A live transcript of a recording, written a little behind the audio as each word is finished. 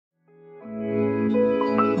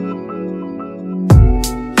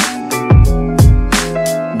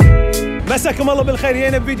مساكم الله بالخير.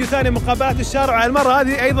 هنا بفيديو ثاني مقابلات الشارع. المره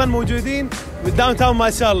هذه ايضا موجودين بالداون تاون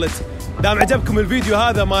مال شارلت. دام عجبكم الفيديو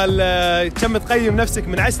هذا مال كم تقيم نفسك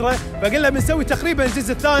من 10، فقلنا بنسوي تقريبا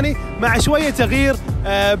الجزء الثاني مع شويه تغيير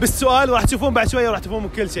بالسؤال، وراح تشوفون بعد شويه وراح تفهمون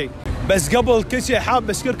كل شيء. بس قبل كل شيء حاب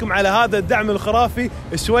اشكركم على هذا الدعم الخرافي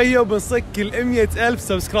شويه، وبنصك ال 100,000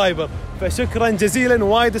 سبسكرايبر، فشكرا جزيلا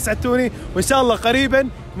وايد اسعدتوني. وان شاء الله قريبا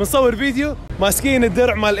بنصور فيديو ماسكين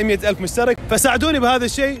الدرع مال 100,000 مشترك، فساعدوني بهذا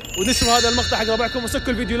الشيء ونشروا هذا المقطع حق ربعكم،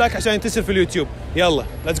 وسكوا الفيديو لايك عشان ينتشر في اليوتيوب. يلا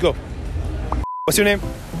ليتس جو. What's your name?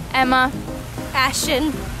 Emma. Ashton.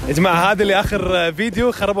 يا جماعه هذا اللي اخر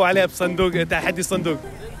فيديو خربوا عليه بصندوق تحدي الصندوق.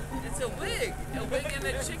 It's a wig and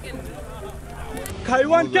a chicken.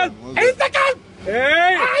 حيوان كلب. انت كلب.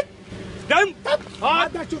 ايه. دم.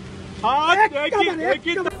 هات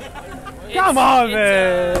Come on,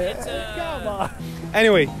 man. Come on.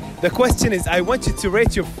 Anyway, the question is, I want you to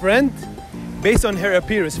rate your friend based on her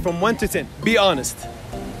appearance from 1 to 10. Be honest.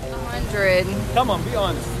 100. Come on, be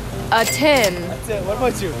honest. A 10. That's it. What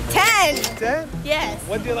about you? 10. 10? Yes.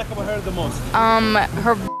 What do you like about her the most?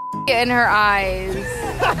 Her and her eyes.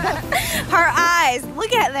 Her eyes.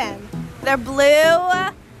 Look at them. They're blue,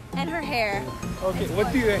 and her hair. Okay. What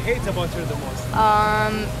do you hate about her the most?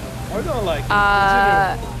 Or don't like?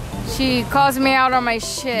 She calls me out on my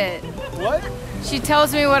shit. What? She tells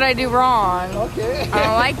me what I do wrong. Okay. I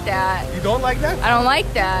don't like that. You don't like that? I don't like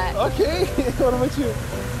that. Okay. What about you?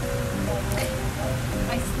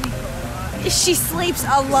 She sleeps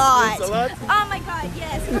a lot. Sleeps a lot? Oh my god,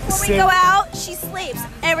 yes. Before we go out, she sleeps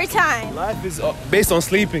every time. Life is based on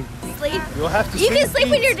sleeping. Sleep? You'll have to You can sleep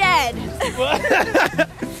when you're dead.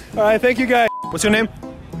 All right, thank you guys. What's your name?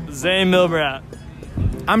 Zane Milbrat.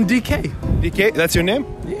 I'm DK. DK, that's your name?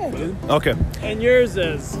 Yeah, dude. Okay. And yours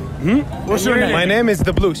is? What's your name? My name is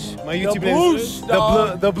TheBloush. My YouTube name is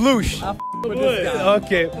TheBloush.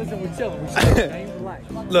 Okay.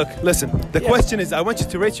 Look, listen. The question is, I want you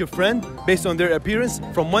to rate your friend based on their appearance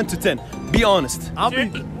from 1 to 10. Be honest.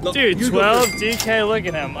 Dude, 12, DK, look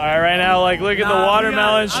at him. All right, right now, like, look at the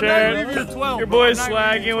watermelon shirt. Your boy's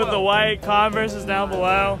swagging with the white Converses down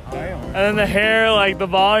below. And then the hair, like,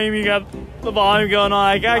 the volume, you got the volume going on.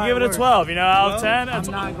 I gotta give it a 12, you know, out of 10. I'm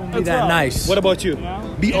not gonna be that nice. What about you?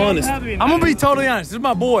 Be honest. I'm gonna be totally honest. This is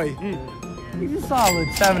my boy. He's a solid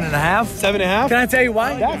 7.5. 7.5? Can I tell you why?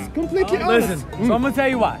 That's completely honest. Listen, so I'm gonna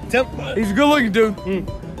tell you why. He's a good-looking dude,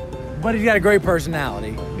 but he's got a great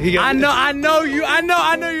personality. I know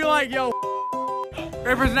you're like, yo,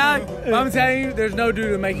 great personality. But I'm telling you, there's no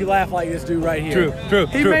dude to make you laugh like this dude right here. True.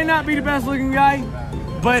 He may not be the best-looking guy,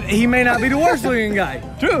 but he may not be the worst-looking guy.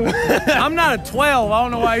 True. I'm not a 12. I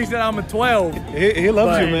don't know why he said I'm a 12. He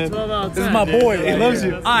loves you, man. This is my boy. He loves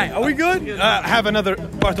you. All right, are we good? Have another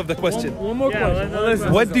part of the question. One more question. Listen.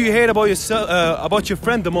 What do you hate about yourself, about your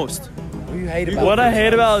friend the most? What do you hate about What I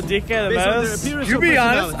hate about DK the most? You be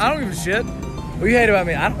honest. I don't give a shit. What do you hate about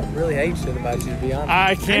me? I don't really hate shit about you, to be honest.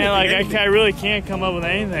 I can't, like, I really can't come up with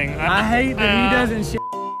anything. I hate that he doesn't shit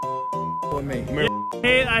with me.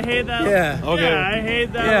 I hate that. Yeah. Okay. Yeah, I hate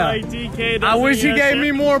that. Yeah. Like DK doesn't. I wish he gave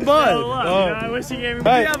me more bud. You know, I wish he gave me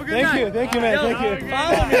more. Hey, Have a good thank night. you, man. Yo, Thank you.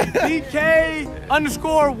 Follow me.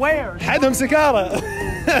 DK_where. حدهم سكارة.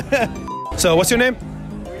 So, what's your name?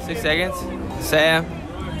 6 seconds. Sam.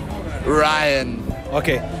 Ryan.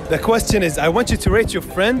 Okay. The question is, I want you to rate your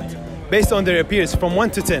friend based on their appearance from 1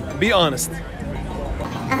 to 10. Be honest.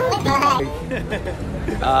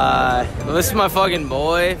 This is my fucking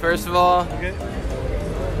boy, first of all. Okay.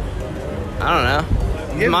 I don't know.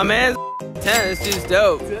 My man's 10. This dude's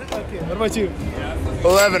dope. Okay. What about you?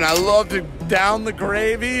 11. I love to down the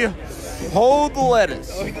gravy, hold the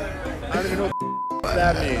lettuce. I don't even know what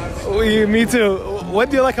that means. Me too. What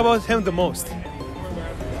do you like about him the most?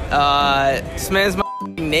 This man's my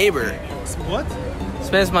neighbor. What?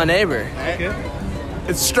 This man's my neighbor. Okay.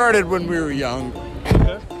 It started when we were young.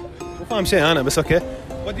 Okay. مو فاهم شيء أنا بس okay.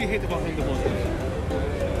 What do you hate about him the most?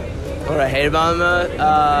 What do I hate about him?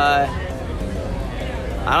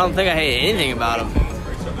 I don't think I hate anything about him.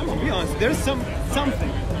 Be honest. There's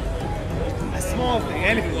something. A small thing.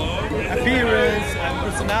 Anything. Appearance,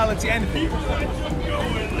 personality, anything.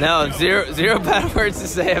 No, zero bad words to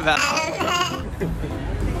say about him.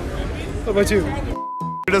 What about you?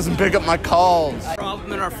 He doesn't pick up my calls. Problem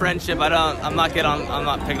in our friendship. I'm not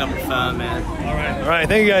picking up the phone, man. All right.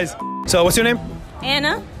 Thank you guys. So, what's your name?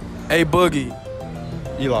 Anna. Hey, Boogie.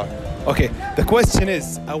 Eli. Okay. The question is,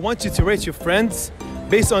 I want you to rate your friends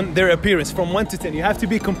based on their appearance from 1 to 10. You have to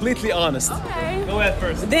be completely honest. Okay. Go ahead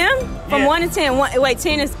first. Them? From 1 to 10. Wait,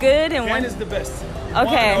 10 is good and 10 1 is the best.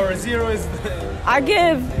 Okay. 1 or 0 is. I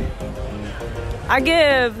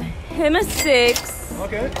give him a 6.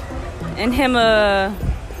 Okay. and him a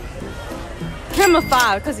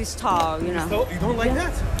 5 because he's tall, you know. So you don't like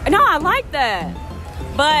that? No, I like that,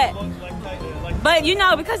 but you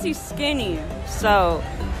know, because he's skinny, so.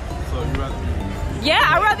 So you rather?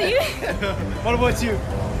 Yeah, I'd rather you. What about you?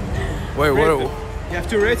 Wait, what? You have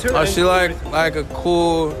to rate her. Oh, she like a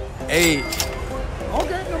cool 8.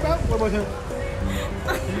 Okay, no bad. What about him?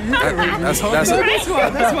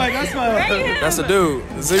 That's a dude.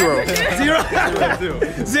 0. 0.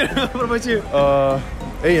 What about you?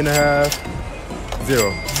 8.5.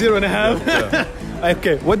 0. 0.5. Yeah.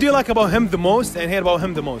 Okay. What do you like about him the most and hate about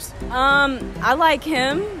him the most? I like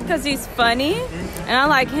him because he's funny, and I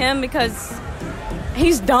like him because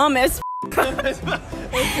he's dumb as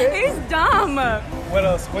He's dumb. What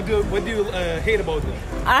else? What do you hate about them?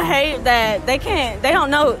 I hate that they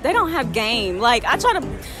don't have game. Like, I try to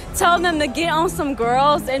tell them to get on some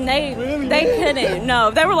girls, and they couldn't.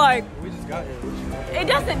 No, they were like, We just got here. It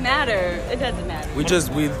doesn't matter. It doesn't matter. We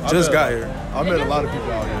just got here. I met a lot of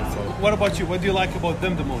people out here. So. What about you? What do you like about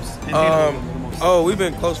them the most? And hate about them the most? Oh, we've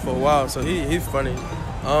been close for a while, so he's funny.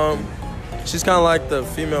 She's kind of like the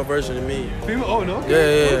female version of me. Female? Oh no.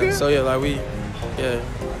 Yeah. Okay. So yeah, like we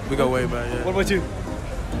go way back. Yeah. What about you?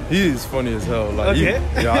 He's funny as hell. Like,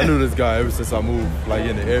 I knew this guy ever since I moved, like,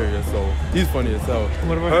 in the area. So he's funny as hell.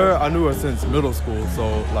 What about her? I knew her since middle school.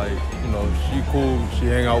 So, like, you know, she cool. She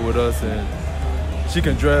hang out with us, and she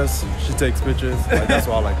can dress. She takes pictures. Like, that's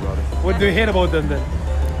what I like about her. What do you hate about them then?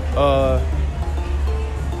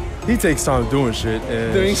 He takes time doing shit,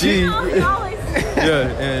 and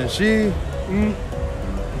and she.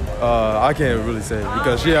 I can't really say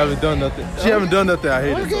because she haven't done nothing. She haven't done nothing I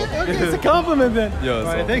hate. Okay, it's a compliment then. Yeah.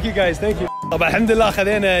 Right, thank you guys, thank you. طبعا الحمد لله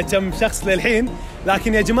خذينا كم شخص للحين،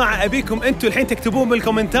 لكن يا جماعة أبيكم أنتوا الحين تكتبون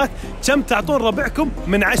بالكومنتات كم تعطون ربعكم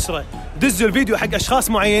من 10. دزوا الفيديو حق أشخاص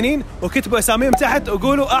معينين وكتبوا أساميهم تحت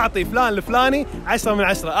وقولوا أعطي فلان الفلاني 10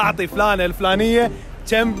 من 10، أعطي فلانة الفلانية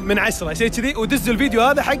كم من 10، شيء كذي، ودزوا الفيديو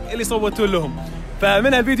هذا حق اللي صوتون لهم.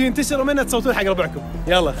 فمنها الفيديو ينتشر ومنها تصوتون حق ربعكم.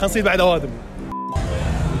 يلا خلينا نصير بعد أوادم.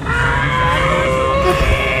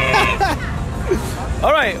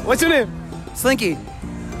 All right, what's your name? Slinky.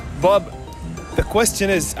 Bob. The question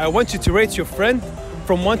is, I want you to rate your friend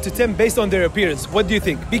from 1 to 10 based on their appearance. What do you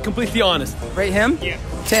think? Be completely honest. Rate him? Yeah.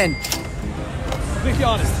 10. Completely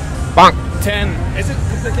honest. Bonk. 10. Is it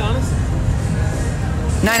completely honest?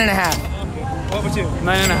 9.5. Okay. What about you?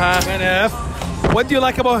 9.5. 9.5. What do you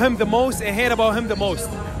like about him the most and hate about him the most?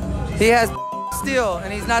 He has steel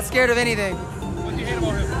and he's not scared of anything. What do you hate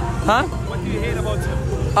about him? Huh? What do you hate about him?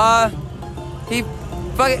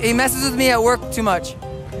 He messes with me at work too much.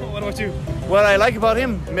 What about you? What I like about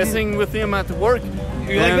him, messing with him at work.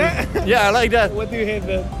 You like that? Yeah, I like that. What do you hate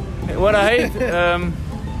then? What I hate,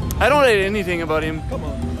 I don't hate anything about him. Come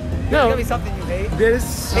on. There's gotta be something you hate.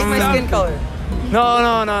 There's Hate my skin color. No,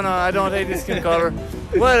 I don't hate his skin color.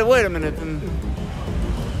 Wait a minute.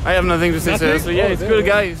 I have nothing to say seriously. Yeah, he's a good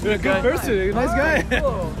guy. He's a good guy. person, nice guy.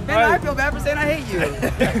 Cool. Man, I feel bad for saying I hate you.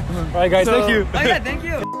 All right, guys, thank you. Oh yeah, thank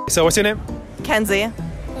you. So, what's your name? Kenzie.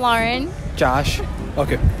 Lauren. Josh.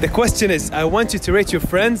 Okay. The question is, I want you to rate your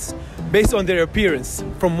friends based on their appearance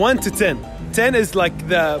from 1 to 10. 10 is like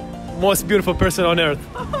the most beautiful person on earth.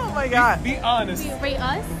 Oh my God. Be honest. Do you rate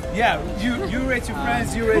us? Yeah, you rate your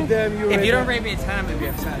friends, you rate them, you rate If you don't them. rate me a 10, I'm gonna be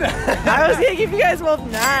upset. I was gonna give you guys both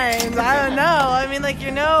 9s. I don't know. I mean, like,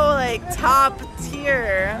 like top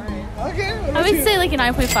tier. Okay. I would say like a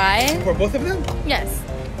 9.5. For both of them? Yes.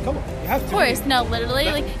 Come on, you have to. Of course. No, literally.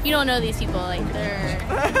 Like, you don't know these people. Like, they're...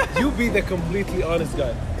 You be the completely honest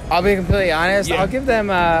guy. I'll be completely honest. Yeah. I'll give them.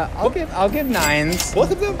 I'll give 9s.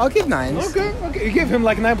 Both of them? I'll give 9s. Okay. You give him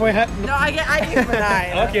like 9.5. No, I give him a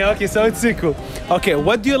 9. Okay, so it's equal. Okay,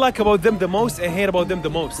 what do you like about them the most and hate about them the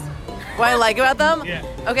most? What I like about them? Yeah.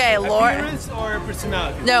 Okay, Lauren. Appearance or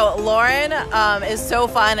personality? No, Lauren is so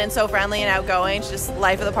fun and so friendly and outgoing. She's just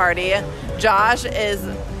life of the party. Josh is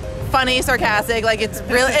funny, sarcastic. Like, it's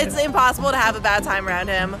impossible to have a bad time around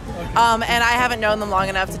him. And I haven't known them long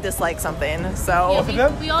enough to dislike something. So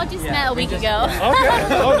we all just met a week ago. Okay.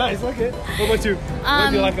 Oh, nice. Okay. What about you? What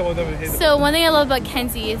do you like about them and hate them? So one thing I love about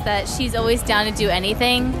Kenzie is that she's always down to do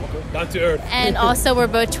anything. Down to earth. And also we're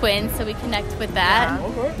both twins, so we connect with that. Yeah.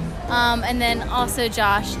 Okay. And then also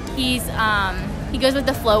Josh, he goes with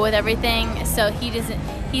the flow with everything, so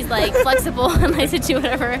he's like flexible and likes to do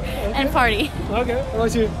whatever and party. Okay. What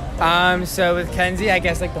about you? So with Kenzie, I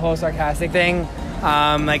guess like the whole sarcastic thing.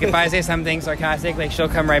 Like if I say something sarcastic, like she'll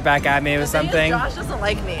come right back at me with something. Josh doesn't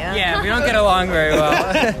like me. Yeah, we don't get along very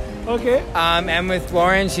well. Okay. And with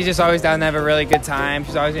Lauren, she's just always down to have a really good time.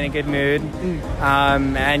 She's always in a good mood.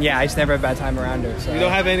 And yeah, I just never have a bad time around her. So. You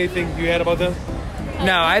don't have anything you hate about them?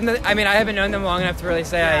 No, I mean, I haven't known them long enough to really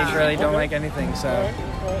say I really don't like anything, so.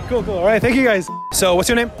 Cool, cool. All right, thank you guys. So, what's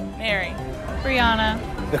your name? Mary. Brianna.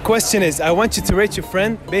 The question is, I want you to rate your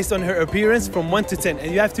friend based on her appearance from 1 to 10,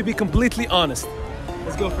 and you have to be completely honest.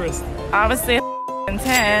 Let's go first. Obviously,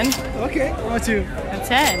 10. Okay, what about you? A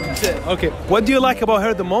 10. Okay, what do you like about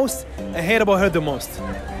her the most and hate about her the most?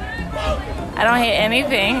 I don't hate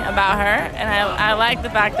anything about her, and I like the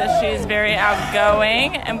fact that she's very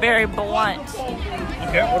outgoing and very blunt.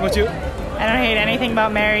 Okay, what about you? I don't hate anything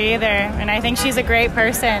about Mary either, and I think she's a great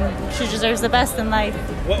person. She deserves the best in life.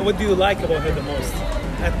 What do you like about her the most?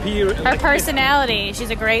 Her personality.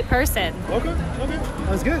 She's a great person. Okay, okay,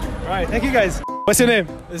 that's good. All right, thank you guys. What's your name?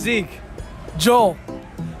 Zeke. Joel.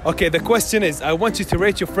 Okay, the question is, I want you to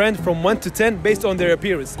rate your friend from 1 to 10 based on their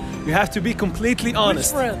appearance. You have to be completely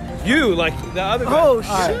honest. Which friend? You, like the other guy. Oh,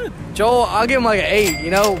 shit. Joel, I'll give him like an 8, you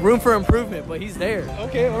know, room for improvement, but he's there.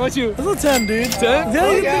 Okay, what about you? That's a 10, dude. 10?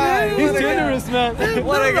 Yeah, he's generous, man.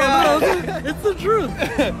 What a guy. It's the truth.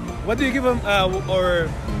 What do you give him, or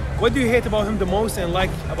what do you hate about him the most and like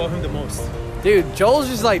about him the most? Dude, Joel's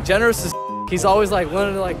just like generous as he's always like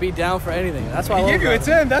willing to like be down for anything. That's why I love give you a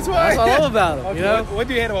 10, that's why. That's what I love about him, Okay, you know? what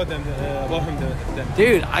do you hate about them, about him then?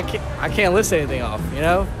 Dude, I can't list anything off, you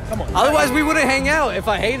know? Come on. Otherwise we wouldn't hang out if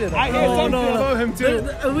I hated him. I hate something about him too.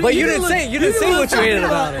 But you didn't say what you hated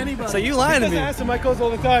about him. So you lying to me. He doesn't answer my calls all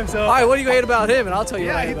the time, so. All right, what do you hate about him? And I'll tell you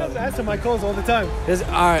what I Yeah, hate he about doesn't him. answer my calls all the time.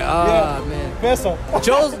 All right, man. First off.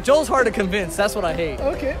 Joel's hard to convince. That's what I hate.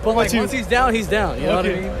 Okay. But like once he's down, he's down. You know what I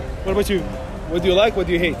mean? What about you? What do you like? What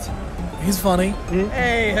do you hate? He's funny.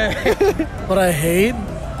 Hey. What I hate?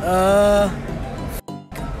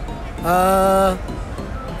 I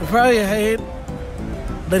probably hate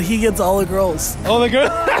that he gets all the girls. All the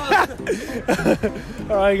girls?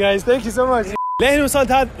 All right, guys. Thank you so much. لين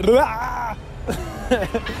وصلت هذا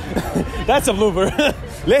That's a blooper.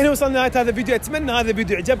 لين وصلنا لنهاية هذا الفيديو. أتمنى هذا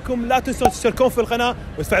الفيديو عجبكم. لا تنسوا تشتركون في القناة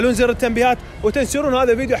وتفعلون زر التنبيهات وتنشرون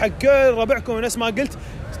هذا الفيديو حق كل ربعكم. ونفس ما قلت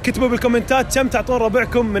كتبوا بالكومنتات كم تعطون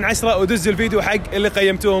ربعكم من 10 ودزوا الفيديو حق اللي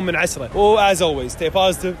قيمتوهم من 10. و as always stay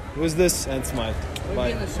positive, use this and smile.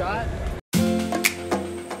 Bye.